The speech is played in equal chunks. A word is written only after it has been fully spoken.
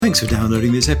Thanks for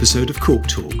downloading this episode of Cork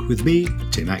Talk with me,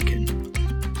 Tim Atkin.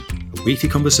 A weekly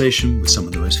conversation with some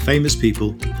of the most famous people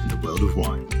in the world of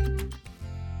wine.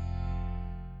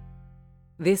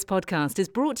 This podcast is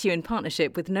brought to you in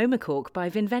partnership with Noma Cork by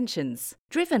Vinventions.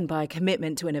 Driven by a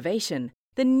commitment to innovation,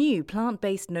 the new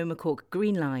plant-based Noma Cork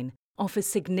Green Line offers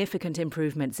significant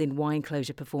improvements in wine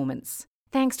closure performance.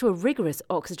 Thanks to a rigorous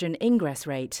oxygen ingress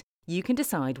rate, you can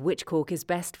decide which cork is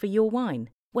best for your wine,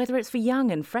 whether it's for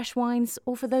young and fresh wines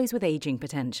or for those with ageing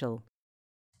potential.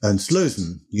 Ernst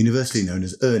Losman, universally known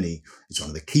as Erni, is one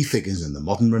of the key figures in the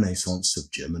modern renaissance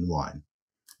of German wine.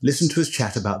 Listen to his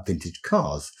chat about vintage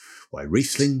cars, why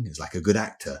Riesling is like a good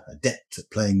actor, adept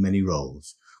at playing many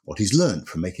roles, what he's learned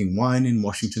from making wine in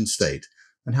Washington State,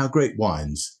 and how great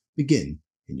wines begin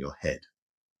in your head.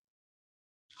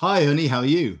 Hi, Erni, how are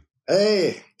you?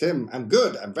 Hey, Tim, I'm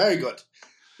good. I'm very good.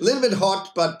 A little bit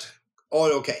hot, but all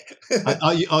okay.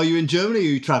 Are you in Germany or are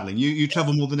you travelling? You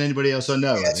travel more than anybody else I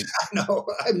know, Yes, I think. I know.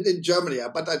 I'm in Germany,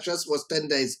 but I just was 10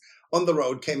 days on the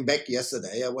road, came back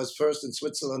yesterday. I was first in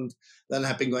Switzerland, then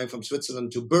I've been going from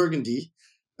Switzerland to Burgundy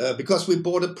because we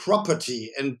bought a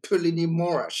property in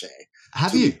Puligny-Morachet.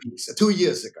 Have you? 2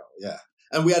 years ago, yeah.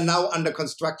 And we are now under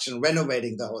construction,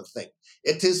 renovating the whole thing.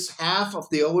 It is half of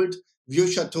the old Vieux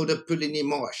Chateau de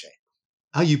Puligny-Morachet.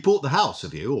 Oh, you bought the house,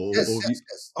 have you?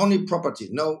 Yes. Only property,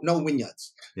 no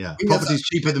vineyards. Yeah, Vineyards property's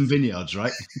cheaper than vineyards,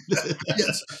 right?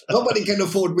 Yes, nobody can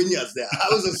afford vineyards there.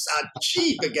 Houses are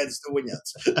cheap against the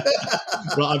vineyards.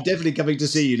 Well, I'm definitely coming to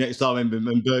see you next time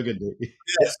in Burgundy.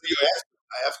 Yes, you have.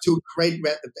 I have two great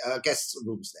guest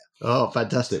rooms there. Oh,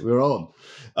 fantastic. We're on.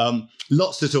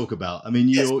 Lots to talk about. I mean,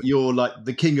 you're like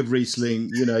the king of Riesling,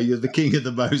 you're the king of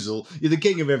the Mosel, you're the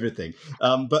king of everything.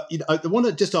 But I want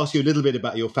to just ask you a little bit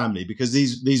about your family, because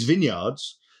these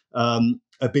vineyards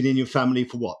have been in your family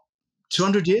for what,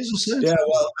 200 years or so? Yeah,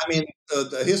 well, I mean,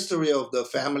 the history of the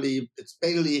family, it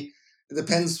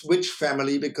depends which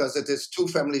family, because it is two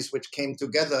families which came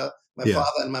together. My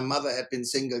father and my mother had been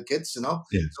single kids, so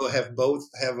both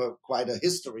have quite a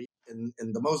history in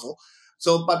the Mosel.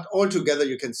 So, but altogether,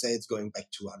 you can say it's going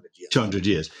back 200 years. 200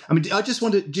 years. I mean, I just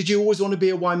wondered, did you always want to be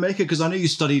a winemaker? Because I know you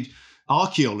studied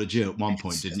archaeology at one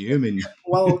point, didn't you? I mean,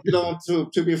 well,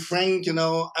 to be frank, I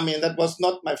mean, that was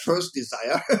not my first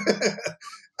desire.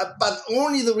 But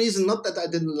only the reason, not that I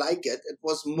didn't like it, it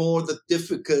was more the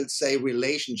difficult, say,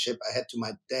 relationship I had to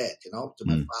my dad, to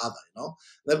my father,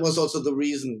 That was also the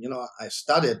reason, I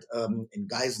studied in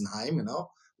Geisenheim,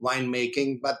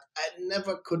 winemaking, but I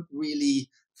never could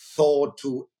really thought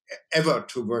to ever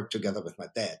to work together with my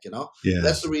dad, Yeah.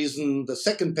 That's the reason. The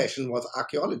second passion was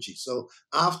archaeology. So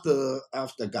after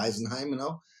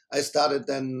Geisenheim, I started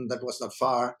then, that was not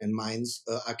far in Mainz,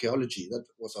 archaeology. That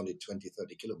was only 20,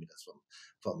 30 kilometers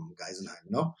from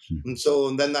Geisenheim, And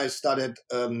so then I started,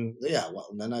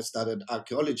 then I started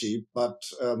archaeology. But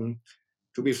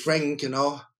to be frank, it's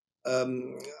a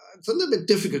little bit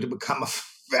difficult to become a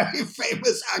very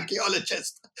famous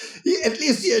archaeologist. At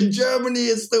least here in Germany,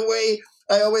 it's the way.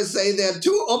 I always say there are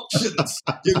two options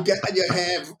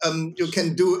you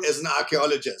can do as an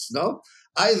archaeologist,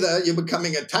 Either you're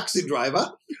becoming a taxi driver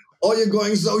or you're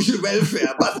going social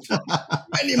welfare, but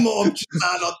many more options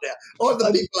are not there. All the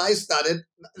people I studied,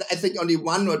 I think only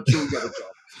one or two got a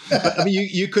job. But, I mean,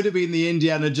 you could have been the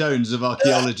Indiana Jones of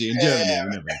archaeology in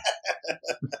Germany.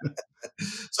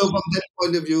 So from that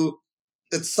point of view,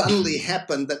 it suddenly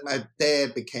happened that my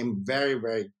dad became very,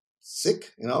 very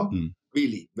sick,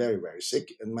 really very, very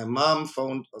sick. And my mom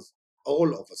phoned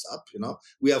all of us up,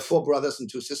 We have 4 brothers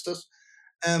and 2 sisters.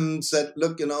 And said,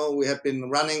 look, we have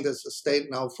been running this estate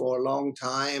now for a long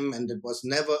time, and it was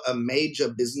never a major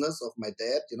business of my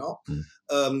dad,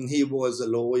 He was a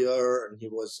lawyer, and he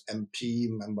was MP,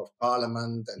 member of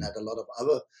parliament, and had a lot of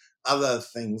other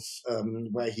things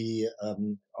where he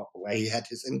had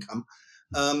his income.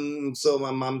 So my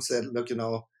mom said, look,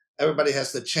 everybody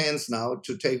has the chance now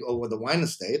to take over the wine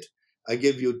estate. I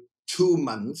give you 2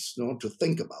 months, to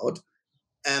think about.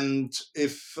 And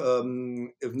if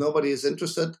nobody is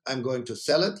interested, I'm going to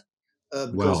sell it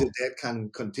because your dad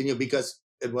can continue. Because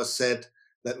it was said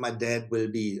that my dad will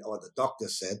be, or the doctor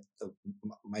said,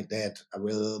 my dad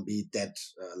will be dead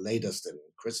latest in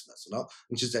Christmas,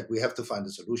 And she said, we have to find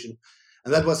a solution.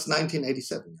 And that was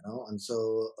 1987, And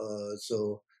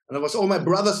so and it was all my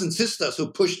brothers and sisters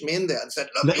who pushed me in there and said,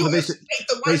 look,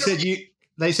 they said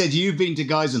They said you've been to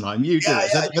Geisenheim. You did.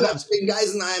 You have been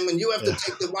Geisenheim, and you have to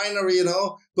take the winery,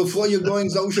 before you're going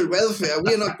social welfare.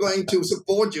 We're not going to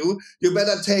support you. You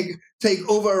better take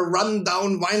over a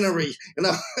rundown winery.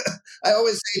 I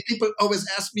always say, people always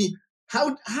ask me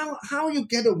how you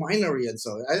get a winery, and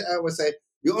so I always say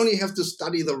You only have to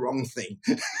study the wrong thing.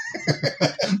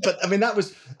 But I mean, that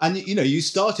was, and you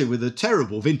started with a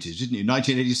terrible vintage, didn't you?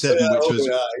 1987, which was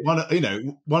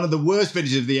one of the worst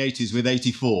vintages of the 80s with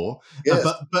 84. Yes.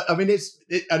 But I mean,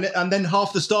 and then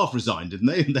half the staff resigned, didn't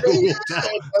they? And they all walked out.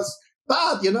 It was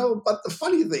bad, but the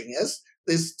funny thing is,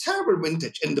 this terrible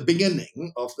vintage in the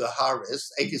beginning of the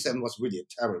harvest, 87 was really a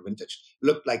terrible vintage.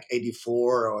 Looked like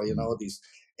 84 or, these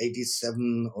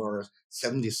 87 or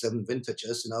 77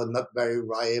 vintages, not very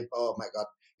ripe. Oh my God,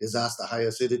 disaster, high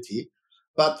acidity.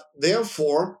 But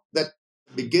therefore, that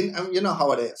begin, you know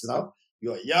how it is,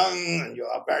 You're young and you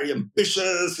are very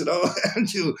ambitious,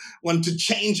 and you want to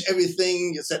change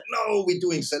everything. You said, no, we're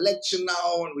doing selection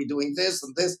now and we're doing this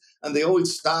and this. And the old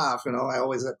staff, I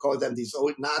always call them these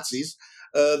old Nazis.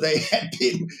 They had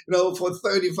been, for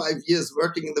 35 years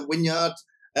working in the vineyard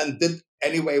and did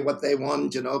anyway what they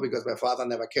want, because my father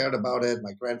never cared about it.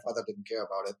 My grandfather didn't care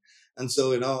about it. And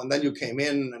so, and then you came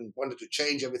in and wanted to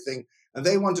change everything. And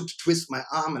they wanted to twist my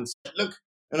arm and said, look,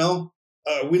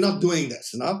 we're not doing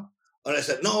this, And I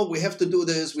said, no, we have to do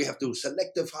this. We have to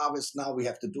selective harvest now. We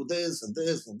have to do this and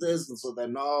this and this. And so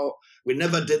then, no, we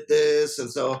never did this. And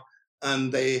so,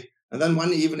 and then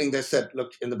one evening they said,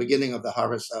 look, in the beginning of the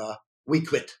harvest, we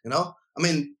quit,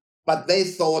 but they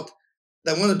thought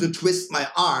they wanted to twist my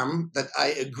arm that I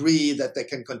agree that they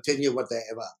can continue what they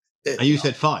ever did. And you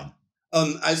said, fine.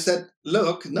 I said,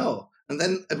 look, no. And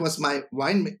then it was my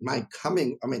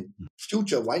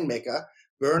future winemaker,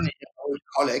 Erni, an old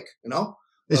colleague,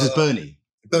 This is Bernie.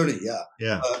 Bernie, yeah.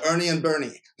 Yeah. Ernie and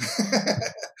Bernie.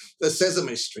 The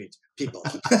Sesame Street people.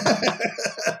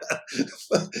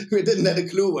 We didn't have a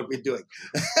clue what we're doing.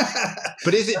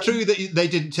 But is it true that they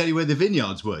didn't tell you where the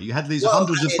vineyards were? You had these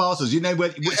hundreds of parcels. You know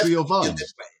which were your vines?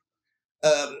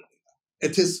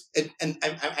 It is, and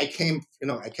I came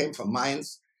from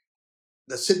Mainz.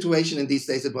 The situation in these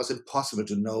days, it was impossible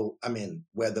to know,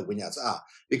 where the vineyards are.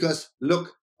 Because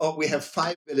look, we have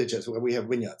 5 villages where we have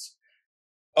vineyards.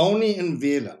 Only in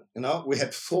Welen, we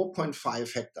had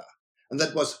 4.5 hectares. And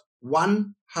that was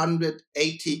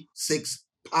 186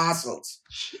 parcels.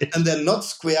 Shit. And they're not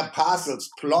square parcels,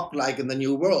 block like in the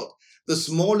New World. The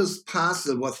smallest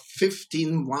parcel was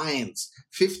 15 wines,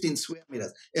 15 square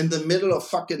meters, in the middle of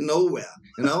fucking nowhere,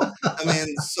 so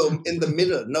in the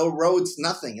middle, no roads,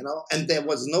 nothing, and there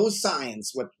was no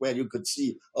signs where you could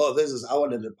see, oh, this is our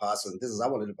little parcel, and this is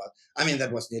our little parcel.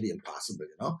 That was nearly impossible,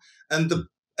 and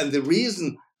the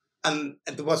reason, and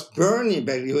it was Bernie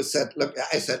who said, look,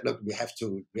 I said, look, we have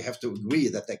to agree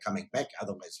that they're coming back,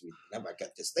 otherwise we never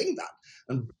get this thing done.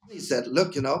 And Bernie said,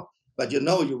 look, but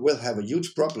you will have a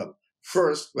huge problem.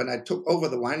 First, when I took over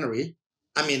the winery,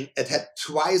 it had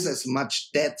twice as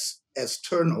much debts as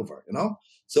turnover,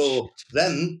 So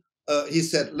then he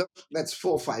said, look, that's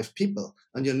 4 or 5 people.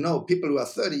 And people who are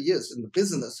 30 years in the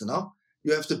business,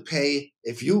 you have to pay,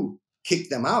 if you kick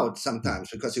them out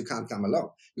sometimes because you can't come along,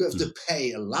 you have to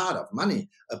pay a lot of money.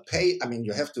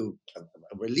 You have to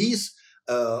release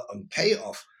and pay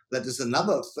off. That is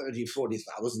another 30,000,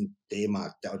 40,000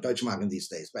 D-Mark, Deutschmark in these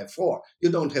days, by 4. You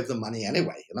don't have the money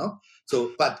anyway,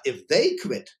 So, but if they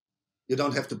quit, you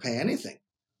don't have to pay anything.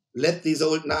 Let these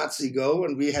old Nazi go,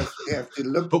 and we have to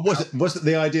look. But was it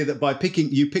the idea that by picking,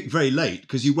 you picked very late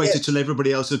because you waited till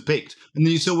everybody else had picked, and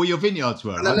then you saw where your vineyards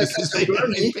were? And then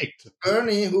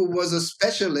Erni, who was a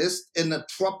specialist in a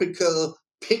tropical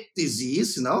pig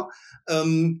disease, never a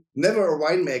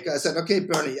winemaker. I said, okay,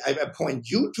 Bernie, I appoint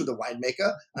you to the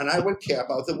winemaker and I will care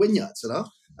about the vineyards, And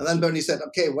then Bernie said,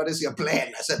 okay, what is your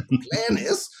plan? I said, the plan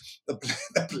is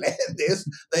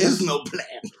there is no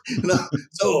plan,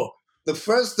 So the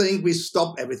first thing, we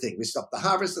stop everything. We stop the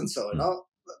harvest and so,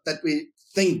 that we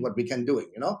think what we can do,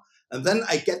 And then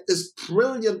I get this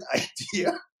brilliant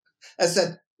idea. I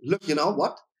said, look, you know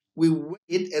what? We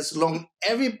wait as long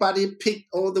everybody picked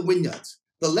all the vineyards.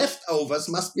 The leftovers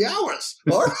must be ours.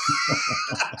 Or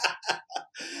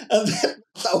and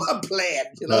that's our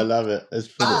plan. I love it. It's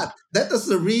but that is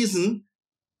the reason.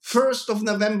 1st of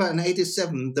November in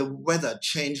 87, the weather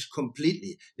changed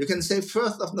completely. You can say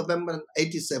 1st of November in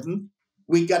 87,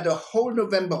 we got a whole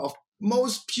November of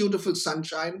most beautiful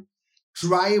sunshine,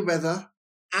 dry weather,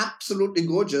 absolutely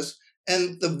gorgeous.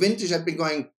 And the vintage had been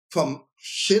going from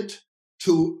shit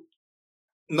to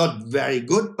not very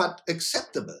good, but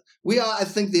acceptable. We are, I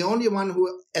think, the only one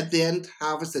who at the end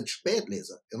harvested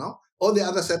Spätlese, All the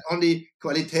others had only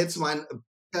Qualitätswein, a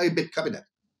very big cabinet.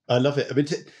 I love it.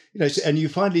 And you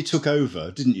finally took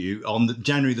over, didn't you, on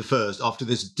January the 1st after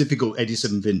this difficult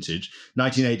 87 vintage,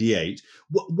 1988.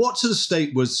 What sort of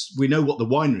state we know what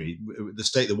the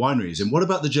state the winery is in. What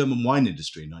about the German wine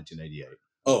industry in 1988?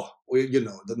 The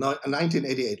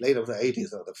 1988, late of the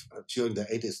 80s, or during the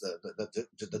 80s,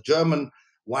 the German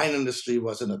wine industry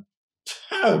was in a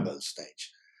terrible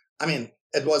stage. I mean,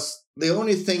 it was the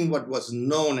only thing what was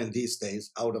known in these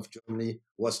days out of Germany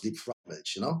was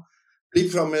Liebfraumilch,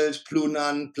 Liebfraumilch,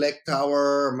 Plunan, Black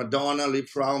Tower, Madonna,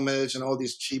 Liebfraumilch, and all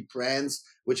these cheap brands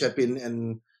which had been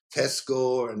in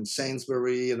Tesco and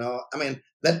Sainsbury, I mean,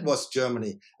 that was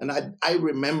Germany. And I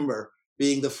remember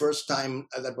being the first time,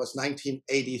 that was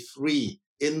 1983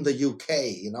 in the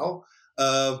UK,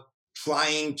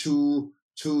 trying to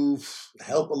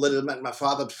help a little bit my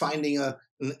father finding an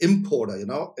importer, in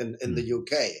the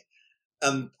UK.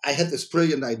 I had this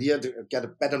brilliant idea to get a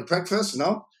bed and breakfast,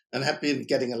 and had been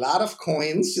getting a lot of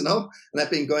coins, and had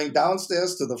been going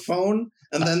downstairs to the phone,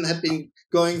 and then had been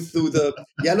going through the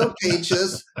yellow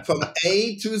pages from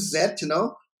A to Z,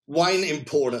 wine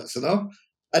importers,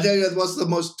 I tell you, it was the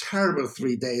most terrible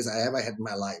 3 days I ever had in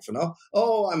my life,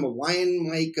 Oh, I'm a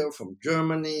winemaker from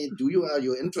Germany. Are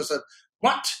you interested?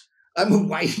 What? I'm a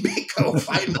winemaker, a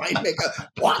fine winemaker.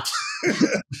 What?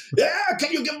 Yeah,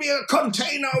 can you give me a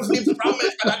container of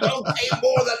Liebfraumilch, but I don't pay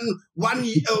more than one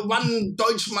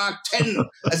Deutschmark 10.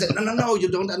 I said, no, you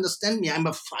don't understand me. I'm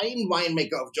a fine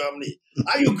winemaker of Germany.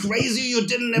 Are you crazy? You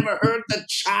didn't ever heard that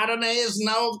Chardonnay is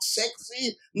now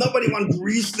sexy? Nobody wants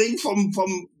Riesling from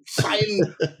fine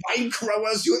wine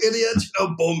growers, you idiot.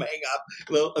 Boom, hang up.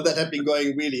 And that had been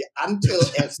going really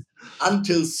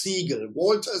until Siegel,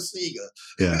 Walter Siegel.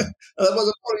 Yeah. That was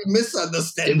a totally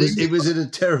misunderstanding. It was in a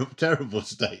terrible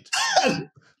state.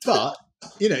 But,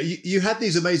 you had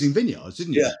these amazing vineyards,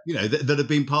 didn't you? Yeah. That have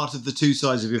been part of the two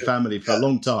sides of your family for a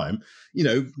long time.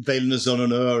 Wählener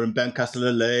Sonnenur and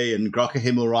Bernkastel-Allee and Grache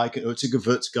Himmelreich and Urzige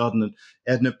Gewürzgarten and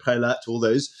Edna Prelat, all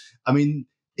those. I mean,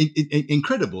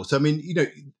 incredible. So, I mean,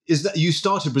 is that you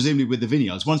started presumably with the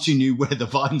vineyards once you knew where the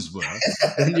vines were,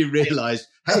 and you realised,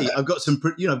 hey, I've got some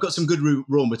good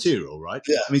raw material, right?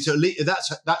 Yeah. I mean, so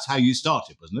that's how you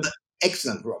started, wasn't it?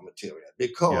 Excellent raw material,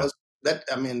 because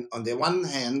on the one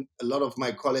hand, a lot of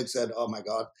my colleagues said, "Oh my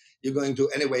God, you're going to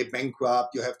anyway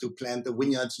bankrupt. You have to plant the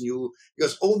vineyards new,"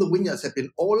 because all the vineyards have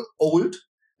been all old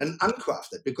and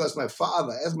uncrafted, because my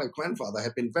father, as my grandfather,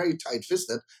 had been very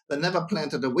tight-fisted. They never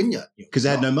planted a vineyard. Because they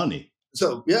had no money.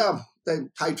 So, they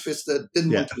tight-fisted,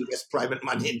 didn't want to invest private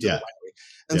money into the winery.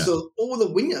 And so all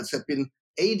the vineyards have been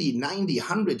 80, 90,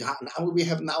 100. Now we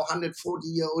have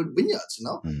 140-year-old vineyards,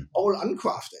 all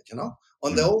uncrafted,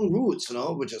 on their own roots,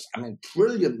 which is,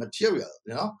 brilliant material,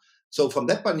 So from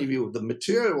that point of view, the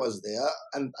material was there,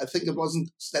 and I think it wasn't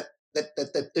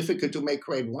that difficult to make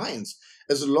great wines,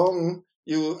 as long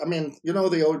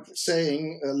the old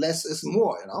saying, less is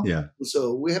more, Yeah.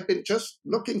 So we have been just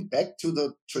looking back to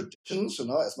the traditions,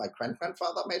 as my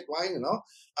grandfather made wine,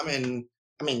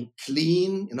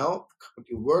 clean,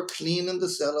 you work clean in the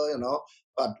cellar,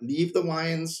 but leave the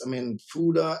wines,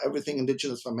 foeder, everything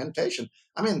indigenous fermentation.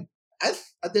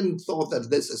 I didn't thought that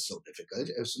this is so difficult,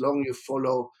 as long you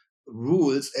follow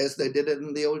rules as they did it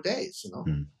in the old days,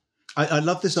 I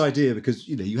love this idea, because,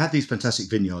 you had these fantastic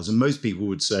vineyards, and most people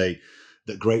would say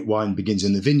that great wine begins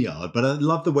in the vineyard. But I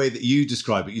love the way that you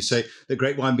describe it. You say that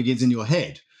great wine begins in your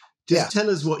head. Just tell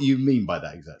us what you mean by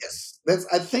that exactly. Yes,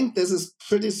 I think this is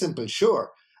pretty simple.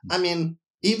 Sure. Even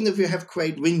if you have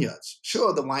great vineyards,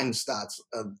 sure, the wine starts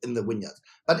in the vineyard.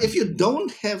 But if you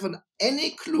don't have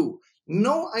any clue,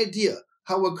 no idea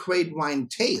how a great wine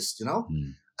tastes,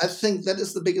 I think that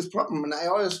is the biggest problem. And I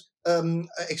always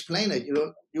explain it.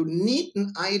 You need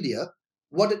an idea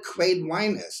what a great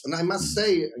wine is. And I must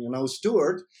say,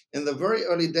 Stuart, in the very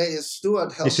early days,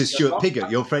 Stuart helped. This is Stuart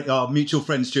Piggott, your friend, our mutual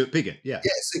friend, Stuart Piggott. Yeah.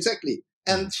 Yes, exactly.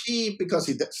 And because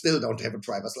he still don't have a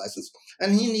driver's license,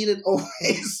 and he needed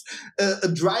always a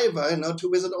driver, to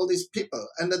visit all these people.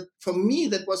 And for me,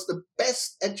 that was the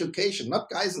best education, not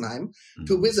Geisenheim,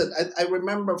 to visit. I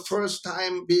remember first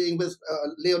time being with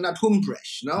Leonard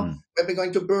Humbrecht, We had been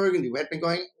going to Burgundy. We had been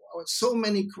going so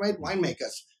many great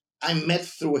winemakers. I met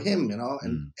through him,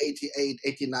 in 88,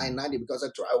 89, 90, because I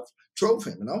drove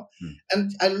him,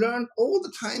 and I learned all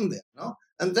the time there,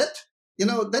 and that,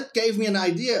 that gave me an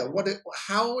idea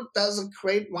how does a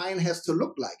great wine has to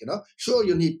look like, Sure,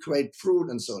 you need great fruit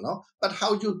and so on, but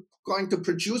how you going to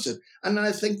produce it? And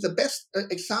I think the best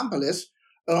example is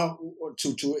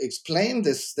to explain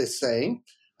this saying.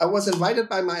 I was invited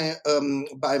by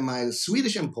my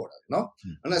Swedish importer,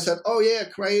 and I said, "Oh yeah,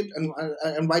 great," and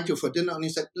I invite you for dinner. And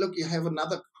he said, "Look, you have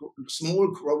another small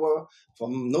grower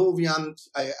from Noviant.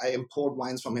 I import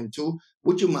wines from him too.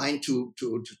 Would you mind to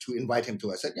invite him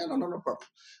to?" I said, "Yeah, no problem."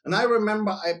 And I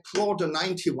remember I poured a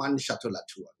 91 Chateau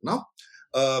Latour,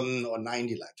 or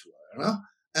 90 Latour,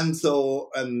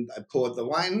 and I poured the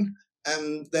wine.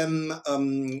 And then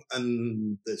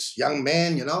and this young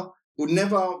man, who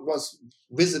never was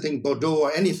visiting Bordeaux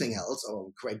or anything else,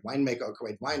 or great winemaker or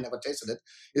great wine, never tasted it.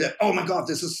 He said, "Oh my God,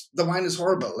 the wine is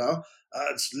horrible.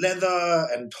 It's leather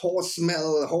and horse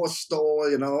smell, horse stall,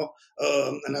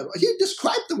 he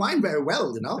described the wine very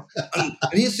well, and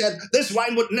he said, this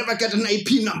wine would never get an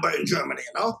AP number in Germany,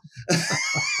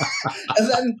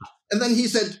 and then he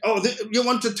said, "Oh, you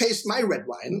want to taste my red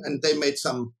wine?" And they made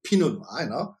some Pinot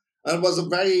Noir, and it was a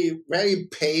very, very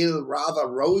pale, rather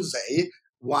rosé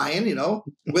wine,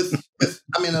 with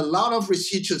a lot of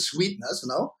residual sweetness,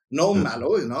 no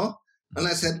mallow, And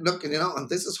I said, "Look, and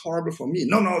this is horrible for me.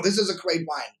 No, this is a great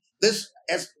wine. This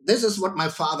is what my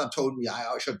father told me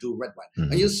I should do red wine."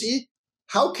 Mm-hmm. And you see,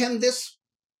 how can this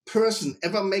person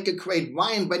ever make a great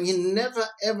wine when he never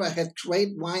ever had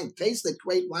tasted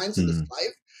great wines in his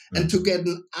life? And to get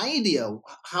an idea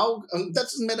how,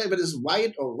 doesn't matter if it is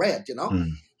white or red,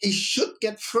 he should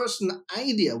get first an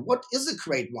idea, what is a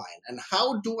great wine and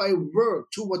how do I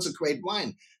work towards a great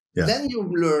wine? Yeah. Then you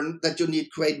learn that you need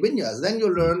great vineyards. Then you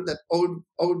learn that old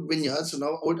vineyards,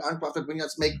 old uncrafted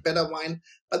vineyards make better wine.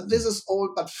 But this is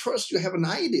old. But first you have an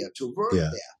idea to work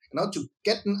there, to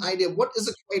get an idea, what is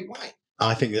a great wine?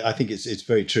 I think it's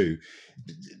very true.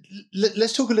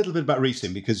 Let's talk a little bit about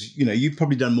Riesling, because you've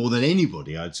probably done more than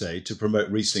anybody, I'd say, to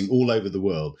promote Riesling all over the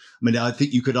world. I mean, I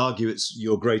think you could argue it's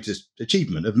your greatest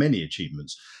achievement of many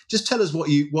achievements. Just tell us what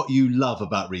you love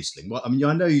about Riesling.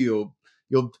 I know you're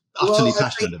utterly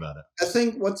passionate about it. I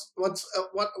think what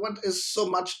is so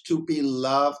much to be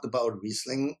loved about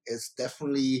Riesling is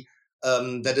definitely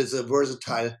that is a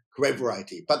versatile grape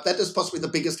variety. But that is possibly the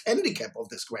biggest handicap of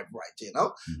this grape variety,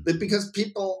 that because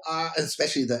people are,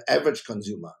 especially the average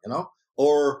consumer,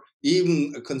 or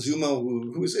even a consumer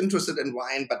who is interested in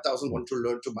wine but doesn't want to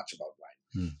learn too much about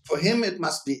wine. For him, it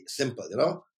must be simple,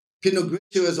 Pinot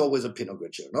Grigio is always a Pinot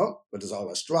Grigio, but it's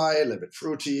always dry, a little bit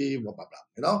fruity, blah, blah,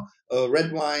 blah,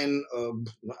 red wine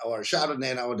or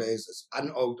Chardonnay nowadays is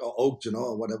unoaked or oaked,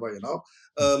 or whatever,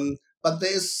 But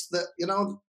there's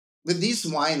with these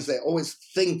wines, they always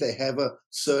think they have a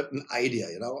certain idea,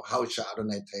 how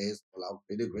Chardonnay tastes, or how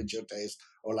Pinot Grigio tastes,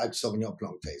 or like Sauvignon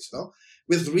Blanc tastes,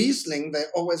 With Riesling, they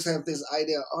always have this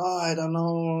idea, I don't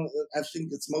know, I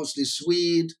think it's mostly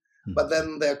sweet. But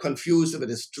then they're confused if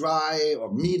it is dry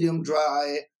or medium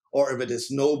dry, or if it is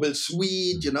noble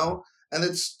sweet, And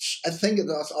I think it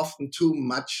is often too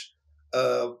much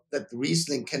that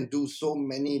Riesling can do so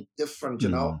many different,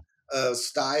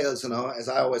 styles, As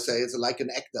I always say, it's like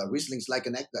an actor. Riesling's like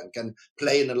an actor and can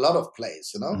play in a lot of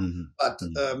plays, But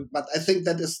I think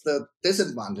that is the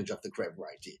disadvantage of the grape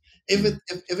variety. If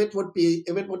it would be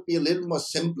a little more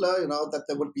simpler, that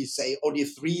there would be, say, only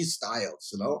 3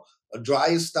 styles, a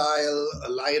dry style, a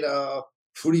lighter,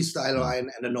 fruity style wine,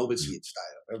 and a noble sweet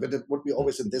style. If it would be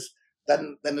always in this,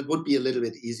 then it would be a little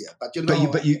bit easier. But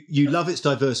you love its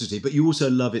diversity, but you also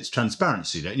love its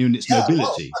transparency, don't you, and its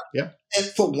nobility. And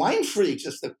for wine freaks,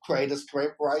 it's the greatest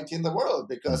grape variety in the world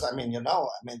because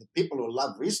the people who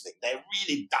love Riesling, they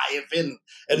really dive in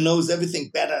and knows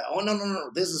everything better. Oh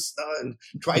no, this is and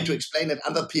try to explain it.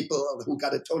 Other people who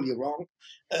got it totally wrong.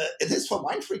 It is for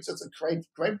wine freaks. It's a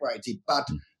great variety, but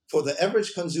for the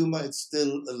average consumer, it's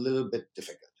still a little bit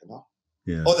difficult,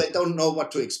 Yeah. Or they don't know what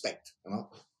to expect,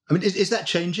 I mean, is that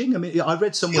changing? I mean, I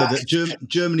read somewhere that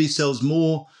Germany sells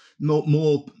more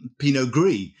Pinot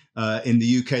Gris in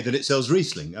the UK than it sells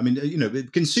Riesling. I mean,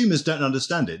 consumers don't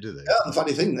understand it, do they? Yeah, the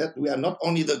funny thing that we are not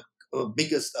only the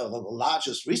biggest, the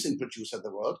largest Riesling producer in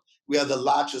the world, we are the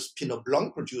largest Pinot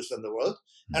Blanc producer in the world,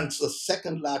 and it's the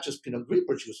second largest Pinot Gris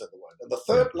producer in the world, and the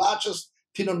third largest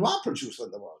Pinot Noir producer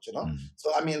in the world,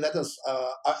 So, that is,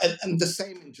 and the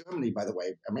same in Germany, by the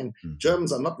way.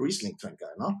 Germans are not Riesling drinker,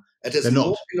 It is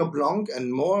more Pinot Blanc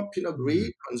and more Pinot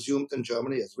Gris consumed in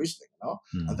Germany as Riesling,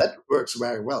 And that works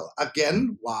very well.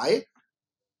 Again, why?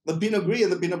 The Pinot Gris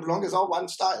and the Pinot Blanc is all one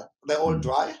style. They're all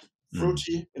dry,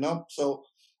 fruity, So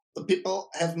the people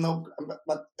have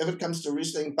but if it comes to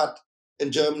Riesling, but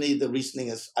in Germany, the Riesling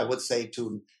is, I would say,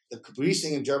 the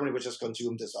Riesling in Germany, which is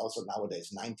consumed, is also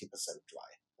nowadays 90%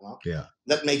 dry. Yeah,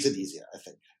 that makes it easier, I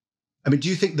think. I mean, do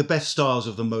you think the best styles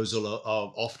of the Mosel are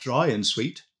off dry and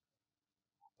sweet?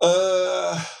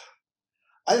 I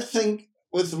think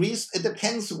with Riesling, it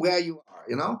depends where you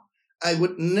are. I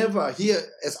would never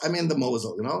as I'm in the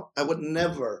Mosel, I would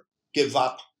never give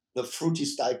up the fruity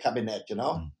style Cabernet,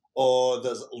 or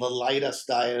the lighter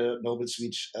style noble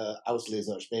sweet Auslese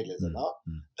or Spätlese.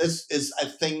 This is, I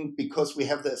think, because we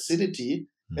have the acidity.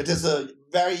 It is a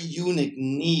very unique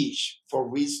niche for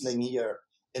Riesling here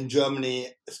in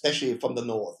Germany, especially from the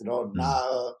north.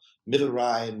 Nahe, Middle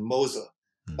Rhine, Mosel.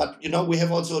 But, we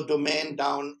have also a domain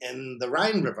down in the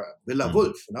Rhine River, Villa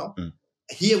Wolf,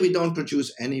 Here we don't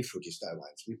produce any fruity style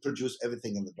wines. We produce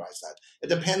everything in the dry style. It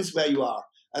depends where you are.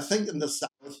 I think in the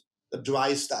south, the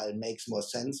dry style makes more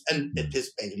sense. And it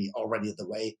is basically already the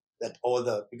way that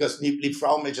because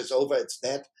Liebfraumilch is over, it's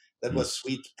dead. That was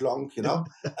sweet plonk,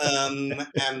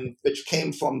 and which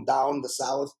came from down the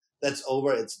south. That's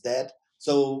over, it's dead.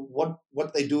 So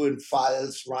what they do in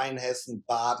Pfalz, Rheinhessen,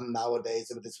 Baden nowadays,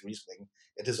 if it is Riesling,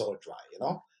 it is all dry,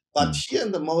 But here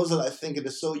in the Mosel, I think it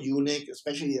is so unique,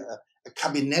 especially a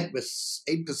cabinet with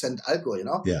 8%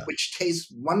 alcohol, which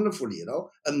tastes wonderfully,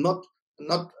 and not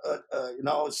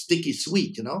sticky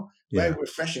sweet, very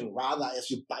refreshing. Rather,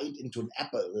 as you bite into an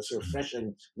apple, it's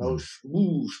refreshing,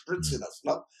 spritziness.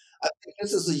 I think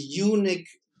this is the unique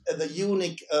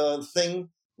thing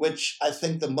which I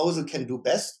think the Mosel can do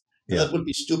best. And that would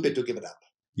be stupid to give it up.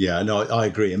 Yeah, no, I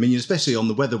agree. I mean, especially on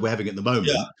the weather we're having at the moment,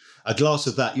 a glass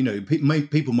of that,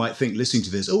 people might think listening to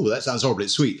this, oh, that sounds horrible,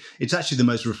 it's sweet. It's actually the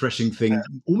most refreshing thing,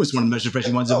 almost one of the most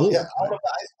refreshing ones of all. Yeah, out of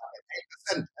the ice,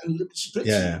 8% and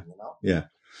spritzing, Yeah.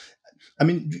 I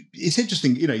mean, it's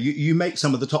interesting, you make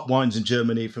some of the top wines in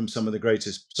Germany from some of the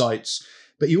greatest sites,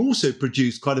 but you also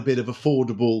produce quite a bit of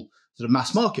affordable sort of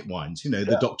mass market wines,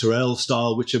 the Dr. L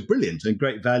style, which are brilliant and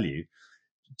great value.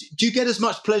 Do you get as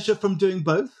much pleasure from doing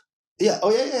both? Yeah.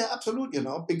 Oh, yeah, absolutely.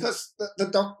 Because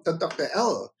the Dr.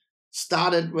 L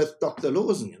started with Dr.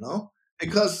 Losen,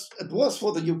 because it was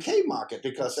for the UK market.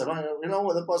 Because it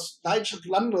was Nigel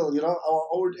Blundell, our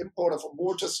old importer from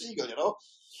Walter Siegel,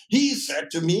 he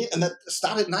said to me, and that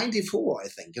started 94, I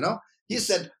think, he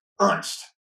said, Ernst,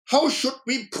 how should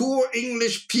we poor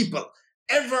English people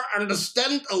ever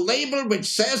understand a label which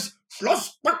says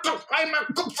Schloss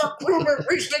Böckelheimer Kupferkrümer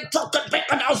Riesling Trocken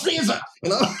Becken aus Riese?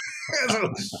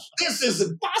 This is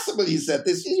impossible, he said.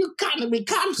 We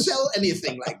can't sell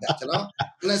anything like that,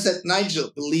 And I said,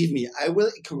 Nigel, believe me, I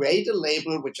will create a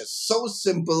label which is so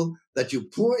simple that you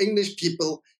poor English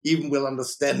people even will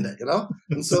understand it,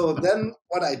 And so then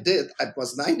what I did, it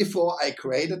was 94, I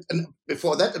created, and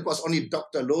before that it was only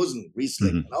Dr. Losen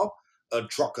Riesling,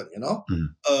 Trocken,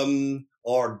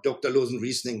 or Dr. Losen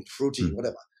Riesling Fruity,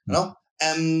 whatever,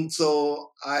 And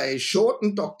so I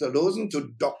shortened Dr. Losen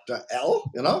to Dr.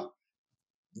 L,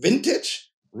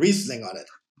 vintage Riesling on it.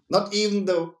 Not even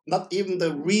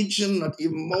the region, not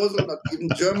even Mosel, not even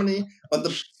Germany. On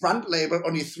the front label,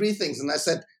 only 3 things. And I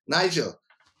said, Nigel,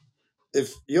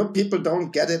 if your people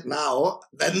don't get it now,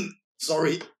 then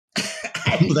sorry.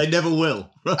 They never will.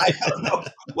 I don't know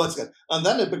what's good. And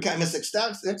then it became a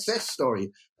success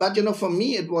story. But, for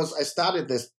me, I started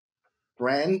this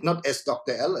brand, not as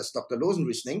Dr. L, as Dr. Losen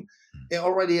Riesling,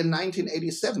 already in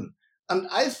 1987. And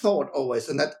I thought always,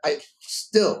 and that I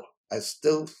still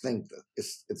think that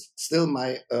it's still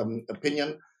my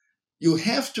opinion, you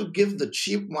have to give the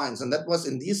cheap wines. And that was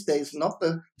in these days not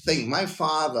the thing. My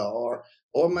father or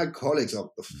all my colleagues,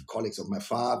 or the colleagues of my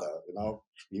father,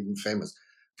 even famous,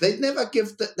 they never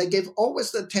they gave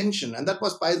always the attention. And that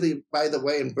was, by the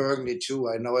way, in Burgundy too.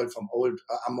 I know it from old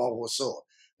Armand Rousseau.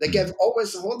 They gave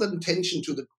always all the attention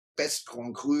to the best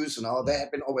Grand Crus, they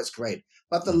had been always great.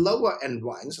 But the lower end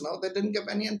wines, they didn't give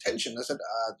any attention. I said,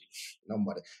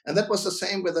 nobody. And that was the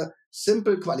same with a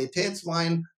simple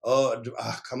Qualitätswein.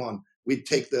 Come on, we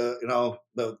take the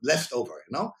leftover,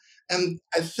 And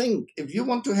I think if you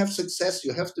want to have success,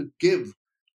 you have to give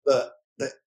the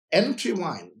entry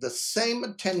wine the same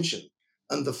attention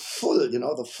and the full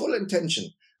intention,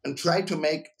 and try to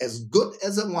make as good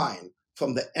as a wine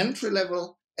from the entry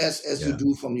level as you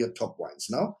do from your top wines.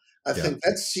 I think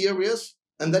that's serious,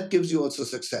 and that gives you also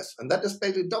success. And that is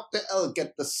basically Dr. L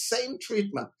get the same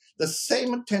treatment, the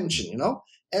same attention,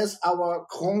 as our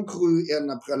Grand Cru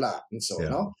Erni Prélat, and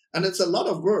so, And it's a lot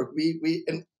of work. We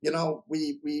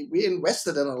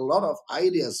invested in a lot of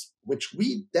ideas which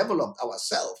we developed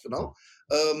ourselves,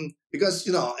 because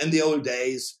in the old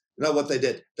days, what they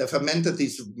did? They fermented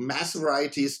these mass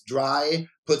varieties dry,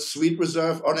 put sweet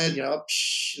reserve on it,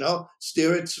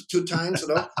 stir it 2 times,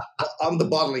 on the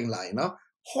bottling line,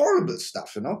 Horrible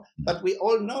stuff, But we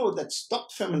all know that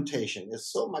stopped fermentation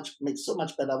makes so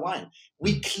much better wine.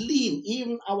 We clean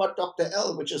even our Dr.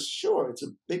 L, which is it's a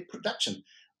big production.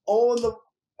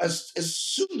 As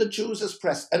soon the juice is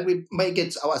pressed, and we make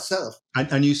it ourselves.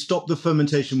 And you stop the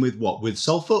fermentation with what? With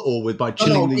sulfur, or by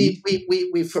chilling the...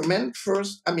 we ferment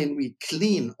first. I mean, we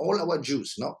clean all our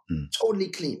juice, totally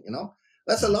clean,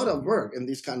 That's a lot of work in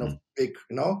this kind of big,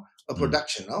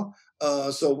 production,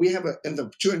 So we have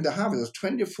during the harvest,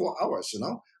 24 hours,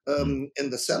 in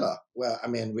the cellar, where,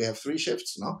 we have 3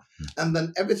 shifts, and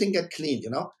then everything get cleaned,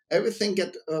 everything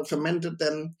get fermented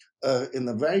then in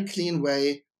a very clean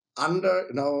way. under,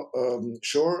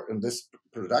 sure, in this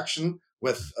production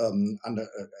with under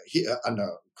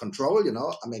control,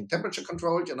 temperature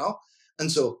control,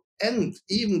 and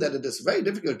even that it is very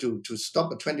difficult to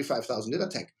stop a 25,000 liter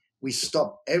tank. We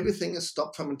stop, everything is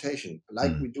stop fermentation,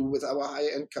 like we do with our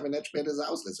high-end cabinet später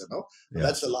Auslese, Yeah.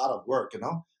 That's a lot of work,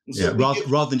 And so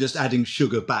rather than just adding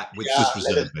sugar back, which just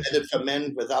reserved. Let it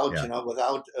ferment without,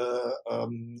 without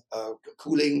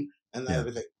cooling and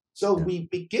everything. So we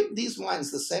give these wines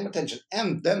the same attention.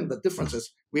 And then the difference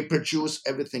is we produce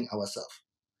everything ourselves.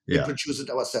 We produce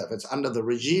it ourselves. It's under the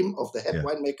regime of the head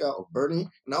winemaker, of Erni,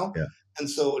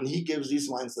 And he gives these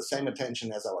wines the same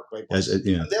attention as our grape wines.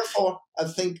 And therefore, I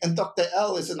think, and Dr.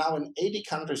 L is now in 80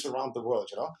 countries around the world,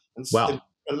 And wow.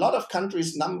 A lot of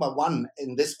countries, number one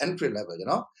in this entry level,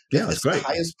 Yeah, that's great. The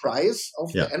highest price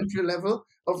of the entry level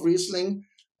of Riesling.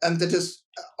 And that is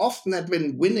often had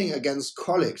been winning against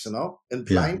colleagues, in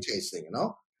blind tasting,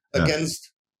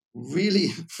 against really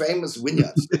famous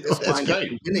vineyards. This wine has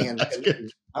been winning.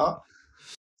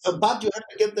 But you have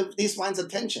to give these wines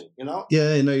attention,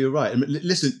 Yeah, you're right. I mean,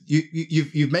 listen,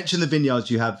 you've mentioned the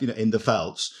vineyards you have, in the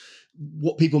Pfalz.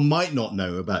 What people might not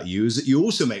know about you is that you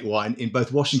also make wine in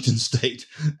both Washington State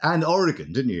and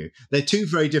Oregon, didn't you? They're two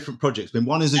very different projects. I mean,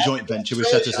 one is a joint venture with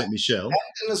Chateau Saint Michel. And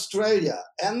in Australia,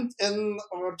 and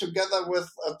together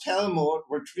with Telmo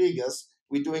Rodriguez,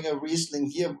 we're doing a Riesling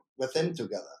here with him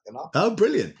together, Oh,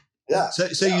 brilliant. Yeah.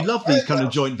 So you love these kind of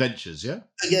joint ventures, yeah?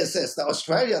 Yes. The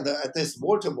Australia, this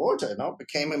Walter,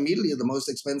 became immediately the most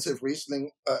expensive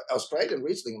Riesling, Australian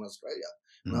Riesling in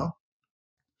Australia,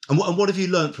 And what have you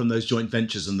learned from those joint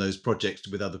ventures and those projects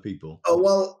with other people? Oh,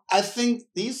 well, I think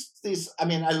these,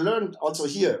 I learned also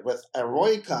here with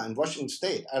Eroica in Washington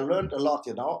State. I learned a lot,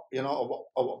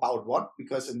 about what,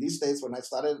 because in these days when I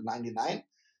started in 99,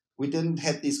 we didn't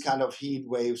have these kind of heat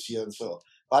waves here and so.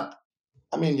 But,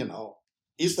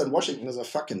 Eastern Washington is a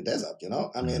fucking desert,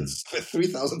 It's with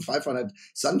 3,500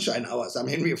 sunshine hours.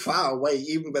 We're far away,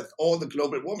 even with all the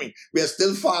global warming. We are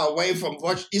still far away from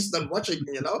Eastern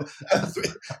Washington,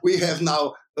 We have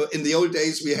now, in the old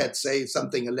days, we had, say,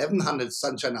 something 1,100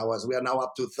 sunshine hours. We are now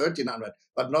up to 1,300,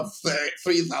 but not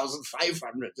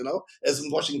 3,500, as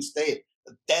in Washington State.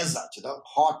 A desert,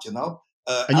 hot,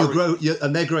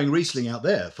 and they're growing Riesling out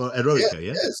there for Eroica,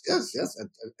 Yes.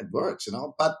 It works,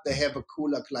 But they have a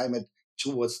cooler climate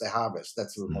towards the harvest.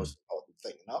 That's the most important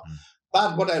thing,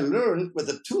 But what I learned with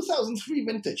the 2003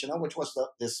 vintage, which was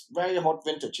this very hot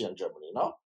vintage here in Germany,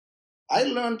 I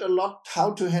learned a lot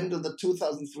how to handle the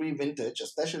 2003 vintage,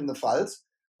 especially in the Pfalz,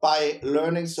 by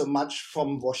learning so much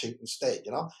from Washington State,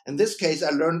 In this case,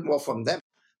 I learned more from them.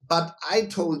 But I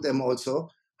told them also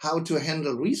how to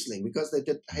handle Riesling, because they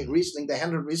did Riesling, they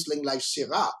handled Riesling like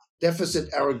Syrah.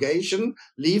 Deficit irrigation,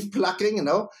 leaf plucking,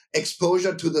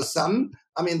 exposure to the sun.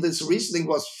 This Riesling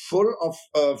was full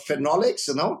of phenolics,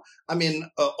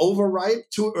 overripe,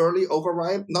 too early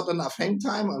overripe, not enough hang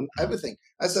time and everything.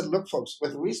 I said, look, folks,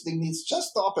 with Riesling needs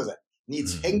just the opposite.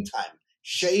 Needs hang time,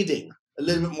 shading, a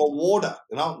little bit more water,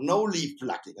 no leaf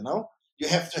plucking, You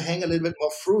have to hang a little bit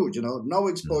more fruit, no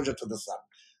exposure to the sun.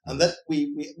 And that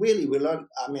we really learned,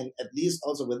 at least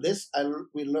also with this,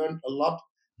 we learned a lot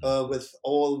with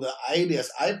all the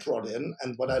ideas I brought in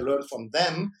and what I learned from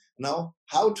them,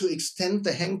 how to extend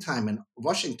the hang time in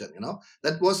Washington,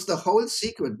 That was the whole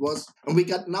secret and we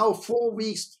got now 4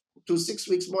 weeks to 6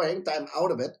 weeks more hang time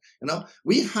out of it,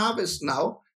 We harvest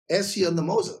now as here in the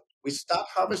Mosel. We start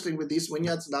harvesting with these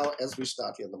vineyards now as we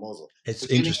start here in the Mosel. It's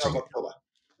interesting.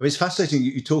 It's fascinating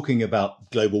you talking about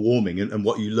global warming and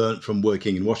what you learned from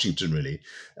working in Washington, really.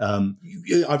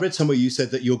 I read somewhere you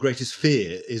said that your greatest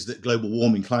fear is that global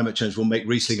warming, climate change will make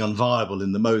Riesling unviable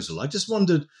in the Mosel. I just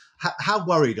wondered, how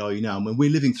worried are you now when we're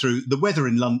living through the weather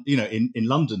in London, in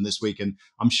London this week, and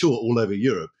I'm sure all over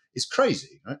Europe, is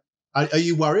crazy, right? Are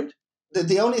you worried?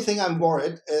 The only thing I'm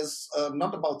worried is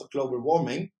not about the global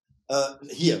warming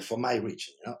here for my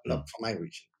region, not for my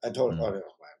region. I told earlier of my region.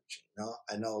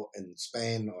 I know in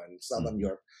Spain or in Southern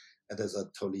Europe,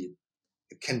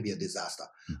 it can be a disaster.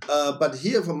 But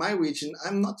here for my region,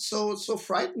 I'm not so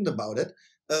frightened about it.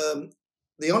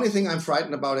 The only thing I'm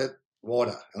frightened about it,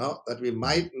 water, that we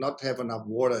might not have enough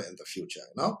water in the future,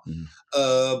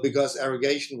 because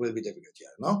irrigation will be difficult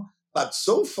here, But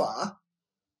so far,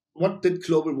 what did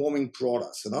global warming brought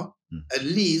us, At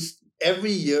least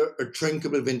every year a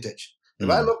drinkable vintage. If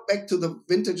I look back to the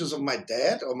vintages of my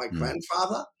dad or my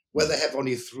grandfather, where they have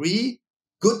only 3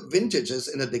 good vintages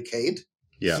in a decade,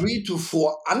 3 to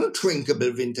 4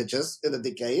 undrinkable vintages in a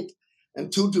decade,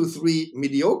 and 2 to 3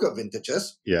 mediocre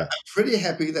vintages, I'm pretty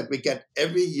happy that we get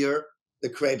every year the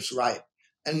grapes ripe.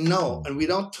 And we're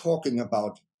not talking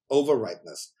about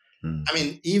overripeness. I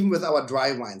mean, even with our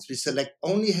dry wines, we select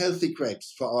only healthy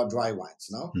grapes for our dry wines,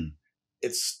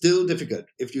 It's still difficult.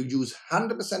 If you use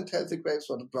 100% healthy grapes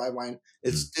for the dry wine,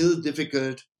 it's still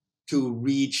difficult to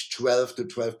reach 12 to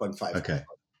 12.5. Okay.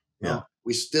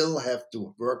 We still have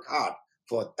to work hard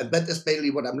for, and that is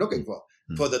basically what I'm looking for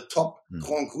the top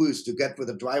Grand Crus to get with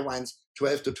the dry wines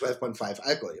 12 to 12.5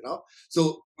 alcohol,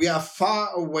 So we are far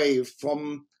away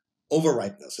from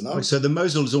overripeness, So the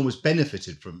Mosel has almost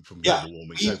benefited from global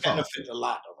warming so far. We benefit a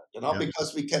lot of it,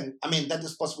 because we can, I mean, that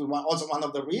is possibly also one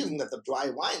of the reasons that the dry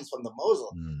wines from the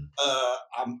Mosel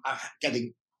are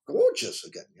getting gorgeous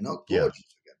again, gorgeous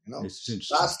again, It's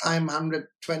interesting. Last time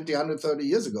 120, 130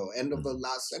 years ago, end of the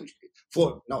last century,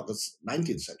 the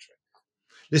 19th century.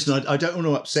 Listen, I don't want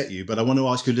to upset you, but I want to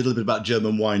ask you a little bit about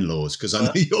German wine laws, because I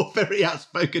know you're very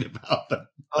outspoken about them.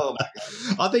 Oh, my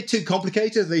God. Are they too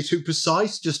complicated? Are they too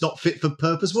precise? Just not fit for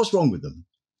purpose? What's wrong with them?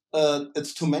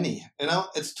 It's too many,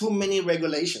 It's too many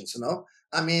regulations,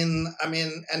 I mean,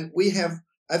 and we have,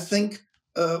 I think,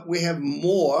 we have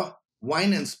more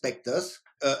wine inspectors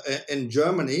in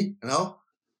Germany,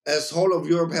 as whole of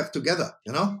Europe have together,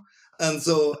 And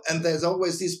there's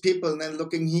always these people and then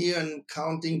looking here and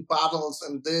counting bottles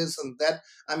and this and that.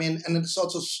 I mean, and it's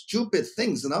also stupid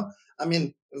things, I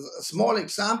mean, a small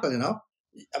example,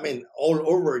 I mean, all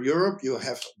over Europe, you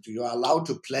are allowed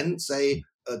to blend, say,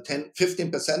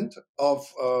 15% of,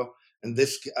 in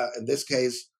this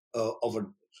case,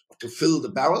 to fill the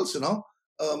barrels,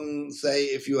 say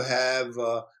if you have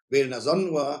Wiener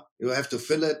Sonnenur, you have to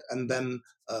fill it, and then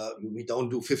we don't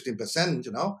do 15%,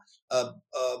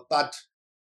 but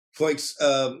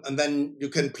and then you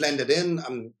can blend it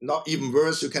in. Not even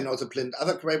worse, you can also blend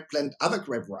other grape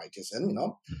varieties in.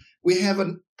 We have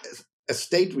a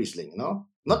state Riesling,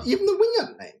 not even the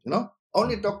vineyard name,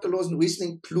 only Dr. Losen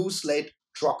Riesling Blue Slate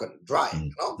Trocken, dry,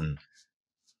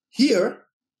 Here,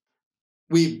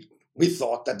 we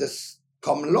thought that this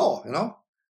common law,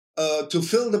 to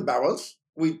fill the barrels,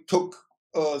 we took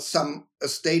some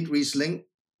estate Riesling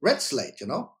red slate,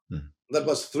 that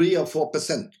was 3 or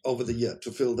 4% over the year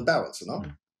to fill the barrels,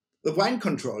 The wine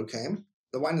control came,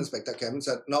 the wine inspector came and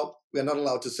said, no, we are not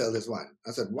allowed to sell this wine.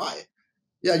 I said, why?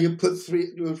 Yeah, you put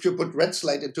red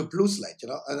slate into blue slate,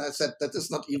 And I said, that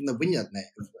is not even a vineyard name.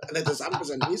 And it is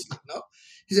 100% Riesling,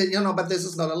 He said, but this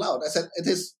is not allowed. I said, it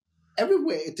is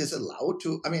everywhere it is allowed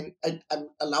to. I mean, I'm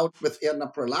allowed with Erni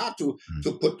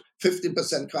to put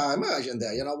 50% Kramer in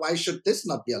there. Why should this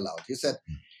not be allowed? He said,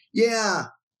 yeah,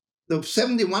 the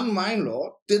 71 wine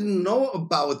law didn't know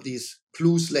about these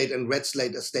blue slate and red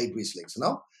slate estate Rieslings,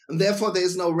 And therefore there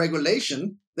is no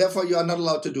regulation. Therefore you are not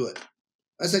allowed to do it.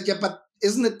 I said, yeah, but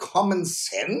isn't it common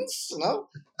sense?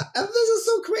 And this is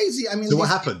so crazy. I mean, so what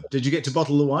happened? Did you get to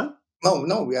bottle the wine?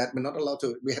 No, we're not allowed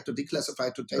to. We had to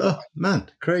declassify to table wine. Man,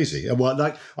 crazy.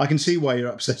 Well, I can see why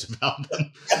you're upset about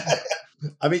them.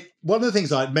 I mean, one of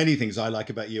the many things I like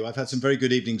about you, I've had some very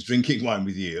good evenings drinking wine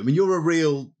with you. I mean, you're a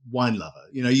real wine lover.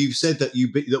 You've said that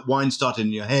that wine started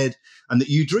in your head and that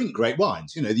you drink great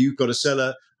wines. You've got a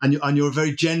cellar and you're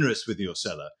very generous with your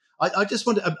cellar. I just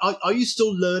wonder, are you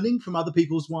still learning from other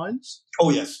people's wines?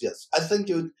 Oh, yes. I think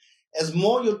as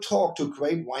more you talk to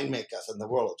great winemakers in the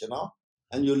world,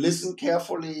 and you listen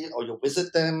carefully or you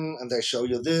visit them and they show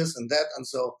you this and that. And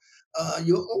so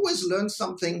you always learn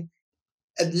something,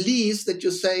 at least that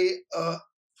you say, oh,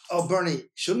 Bernie,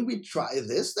 shouldn't we try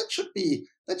this? That should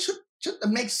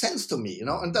make sense to me,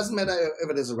 And it doesn't matter if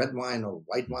it is a red wine or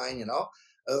white wine,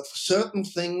 certain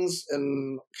things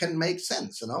can make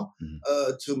sense,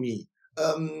 to me.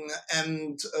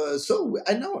 So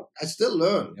I know I still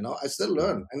learn, and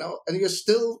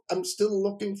I'm still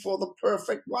looking for the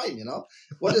perfect wine,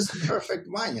 what is the perfect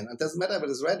wine? It doesn't matter if it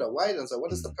is red or white. And so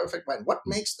what is the perfect wine? What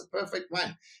makes the perfect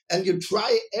wine? And you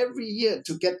try every year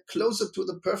to get closer to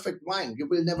the perfect wine. You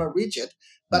will never reach it,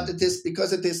 but it is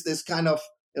because it is this kind of,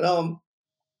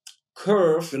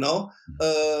 curve,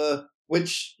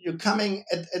 which you're coming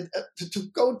to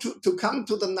come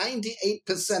to the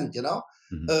 98%,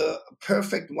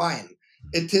 perfect wine.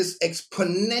 It is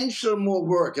exponential more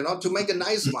work, to make a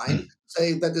nice wine,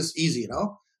 say that is easy,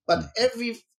 but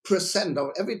every percent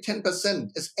or every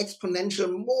 10% is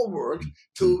exponential more work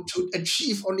to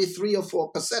achieve only 3 or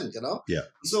 4%, Yeah.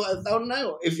 So I don't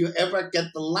know if you ever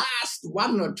get the last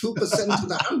 1 or 2% to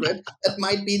the 100, it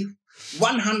might be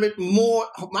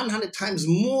 100 times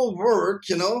more work,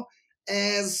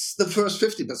 as the first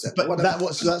 50%. But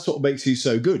that's what makes you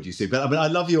so good, you see. But I mean, I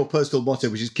love your personal motto,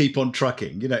 which is keep on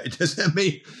trucking. Does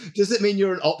it mean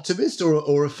you're an optimist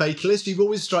or a fatalist? You've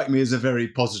always struck me as a very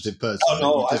positive person. Oh,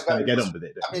 no, you just kind of get on with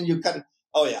it. I mean, you can.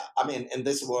 Oh yeah, I mean, in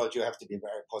this world you have to be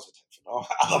very positive,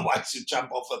 Otherwise you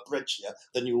jump off a bridge,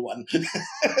 the new one.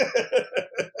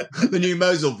 The new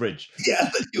Mosel Bridge. Yeah,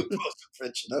 the new Mosel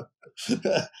Bridge.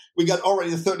 We got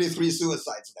already 33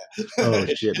 suicides there. Oh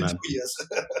shit, in man! 2 years.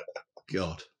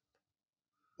 God.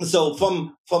 So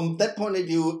from that point of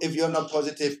view, if you're not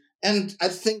positive, and I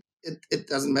think it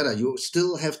doesn't matter. You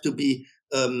still have to be.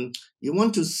 You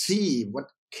want to see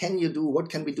what can you do, what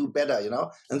can we do better,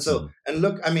 And so and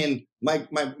look, I mean, my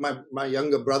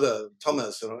younger brother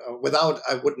Thomas, without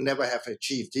I would never have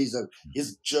achieved. He's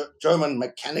German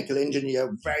mechanical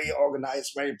engineer, very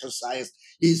organized, very precise.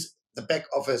 He's the back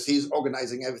office, he's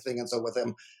organizing everything, and so with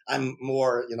him, I'm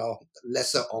more,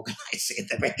 lesser organized in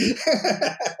the way.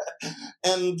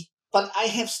 But I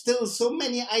have still so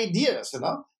many ideas,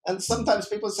 And sometimes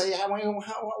people say, how long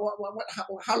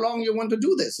you want to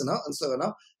do this, And so,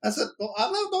 I said, well,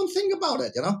 I don't think about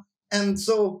it, And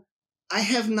so I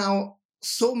have now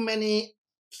so many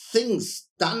things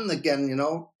done again,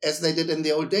 as they did in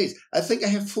the old days. I think I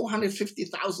have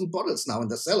 450,000 bottles now in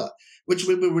the cellar, which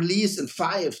will be released in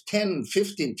 5, 10,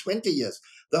 15, 20 years.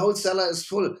 The whole cellar is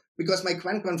full because my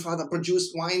grandfather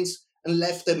produced wines and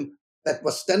left them. That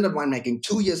was standard winemaking,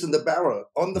 2 years in the barrel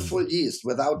on the full yeast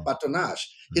without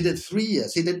batonnage. He did 3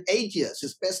 years. He did 8 years.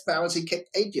 His best barrels he kept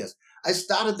 8 years. I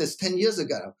started this 10 years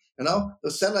ago.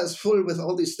 The cellar is full with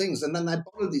all these things, and then I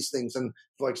bottle these things. And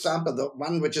for example, the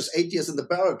one which is 8 years in the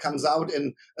barrel comes out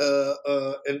in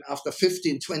after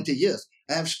 15, 20 years.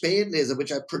 I have Spätlese,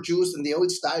 which I produced in the old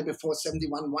style before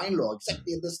 71 wine law,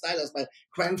 exactly in the style as my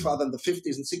grandfather in the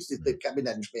 50s and 60s did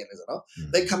Cabinet and Spätlese.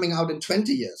 They're coming out in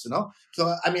 20 years.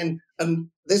 So I mean, and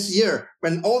this year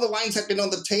when all the wines had been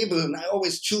on the table, and I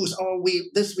always choose,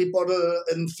 this we bottle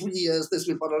in 3 years, this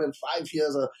we bottle in 5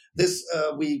 years, or this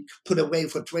we put away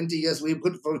for 20 years.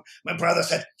 My brother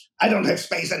said, I don't have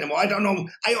space anymore. I don't know.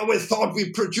 I always thought we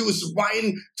produce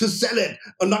wine to sell it,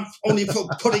 or not only for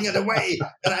putting it away.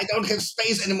 And I don't have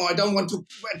space anymore. I don't want to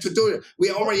do it.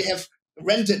 We already have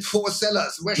rented 4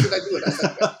 cellars. Where should I do it? I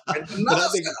said, rent another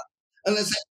cellar. And I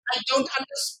said, I don't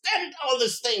understand all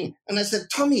this thing. And I said,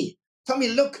 Tommy,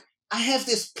 look, I have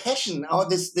this passion or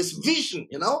this vision,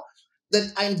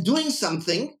 that I'm doing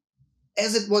something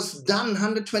as it was done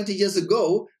 120 years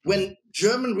ago when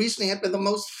German Riesling had been the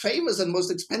most famous and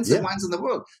most expensive wines in the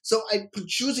world. So I'm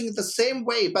producing it the same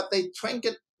way, but they drank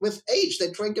it with age. They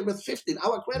drank it with 15.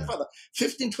 Our grandfather,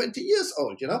 15, 20 years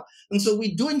old, And so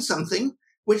we're doing something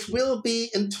which will be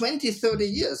in 20, 30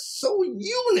 years so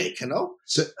unique,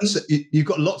 So you've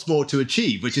got lots more to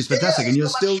achieve, which is fantastic. And you're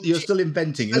still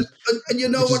inventing. And you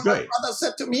know what my brother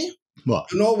said to me?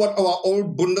 What? You know what our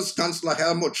old Bundeskanzler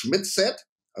Helmut Schmidt said?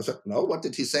 I said, no, what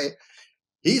did he say?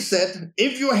 He said,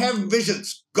 if you have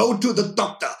visions, go to the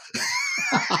doctor.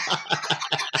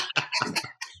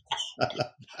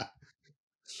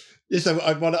 Yes,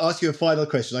 I want to ask you a final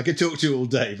question. I could talk to you all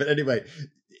day, but anyway,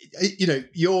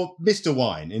 you're Mr.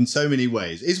 Wine in so many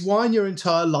ways. Is wine your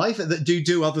entire life? Do you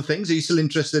do other things? Are you still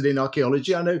interested in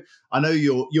archaeology? I know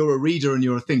you're a reader and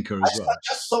you're a thinker as well. I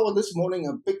just saw this morning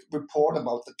a big report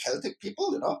about the Celtic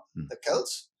people, the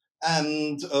Celts.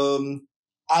 And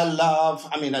I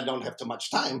don't have too much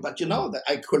time, but that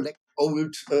I collect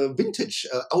old vintage,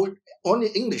 only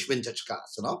English vintage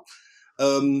cars,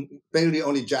 mainly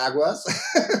only Jaguars.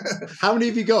 How many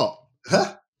have you got?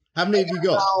 Huh? How many have you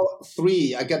got? Now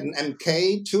 3. I get an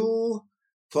MK2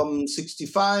 from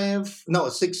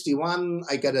 61.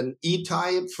 I get an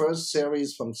E-Type first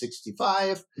series from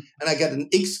 65. And I get an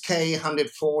XK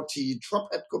 140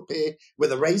 drop head coupe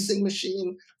with a racing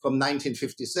machine from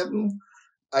 1957.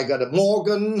 I got a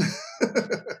Morgan.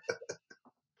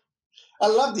 I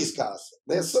love these cars.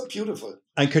 They're so beautiful.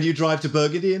 And can you drive to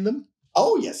Burgundy in them?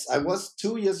 Oh, yes. I was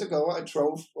 2 years ago. I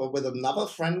drove with another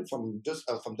friend from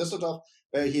Düsseldorf,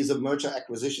 where he's a merger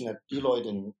acquisition at Deloitte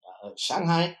in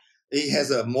Shanghai. He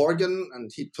has a Morgan, and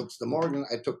he took the Morgan.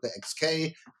 I took the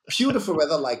XK. Beautiful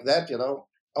weather like that,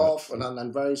 off and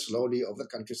then very slowly over the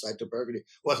countryside to Burgundy. It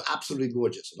was absolutely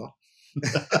gorgeous,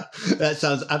 That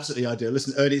sounds absolutely ideal.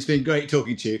 Listen, Erni, it's been great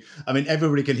talking to you. I mean,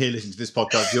 everybody can hear listening to this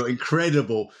podcast. Your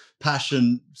incredible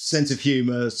passion, sense of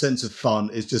humor, sense of fun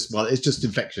is just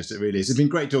infectious. It really is. It's been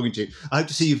great talking to you. I hope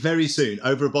to see you very soon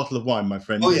over a bottle of wine, my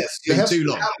friend. Oh, yes. You have too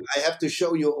long. I have to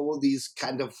show you all these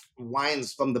kind of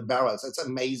wines from the barrels. It's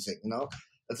amazing,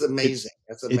 It's amazing.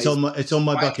 It's on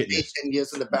my bucket list. 10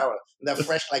 years in the barrel. And they're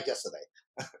fresh like yesterday.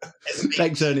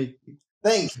 Thanks, Erni.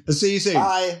 Thanks. I'll see you soon.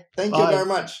 Bye. Thank you very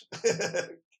much.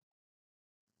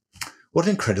 What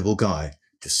an incredible guy.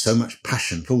 Just so much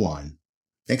passion for wine.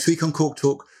 Next week on Cork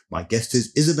Talk, my guest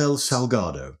is Isabel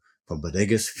Salgado from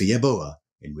Bodegas Filleboa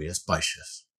in Rías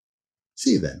Baixas.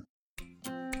 See you then.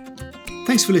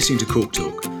 Thanks for listening to Cork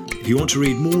Talk. If you want to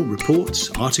read more reports,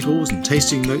 articles and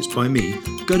tasting notes by me,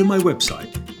 go to my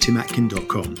website,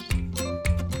 timatkin.com.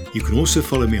 You can also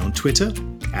follow me on Twitter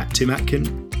 @timatkin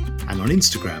and on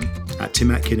Instagram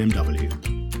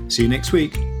 @timatkinmw. See you next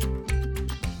week.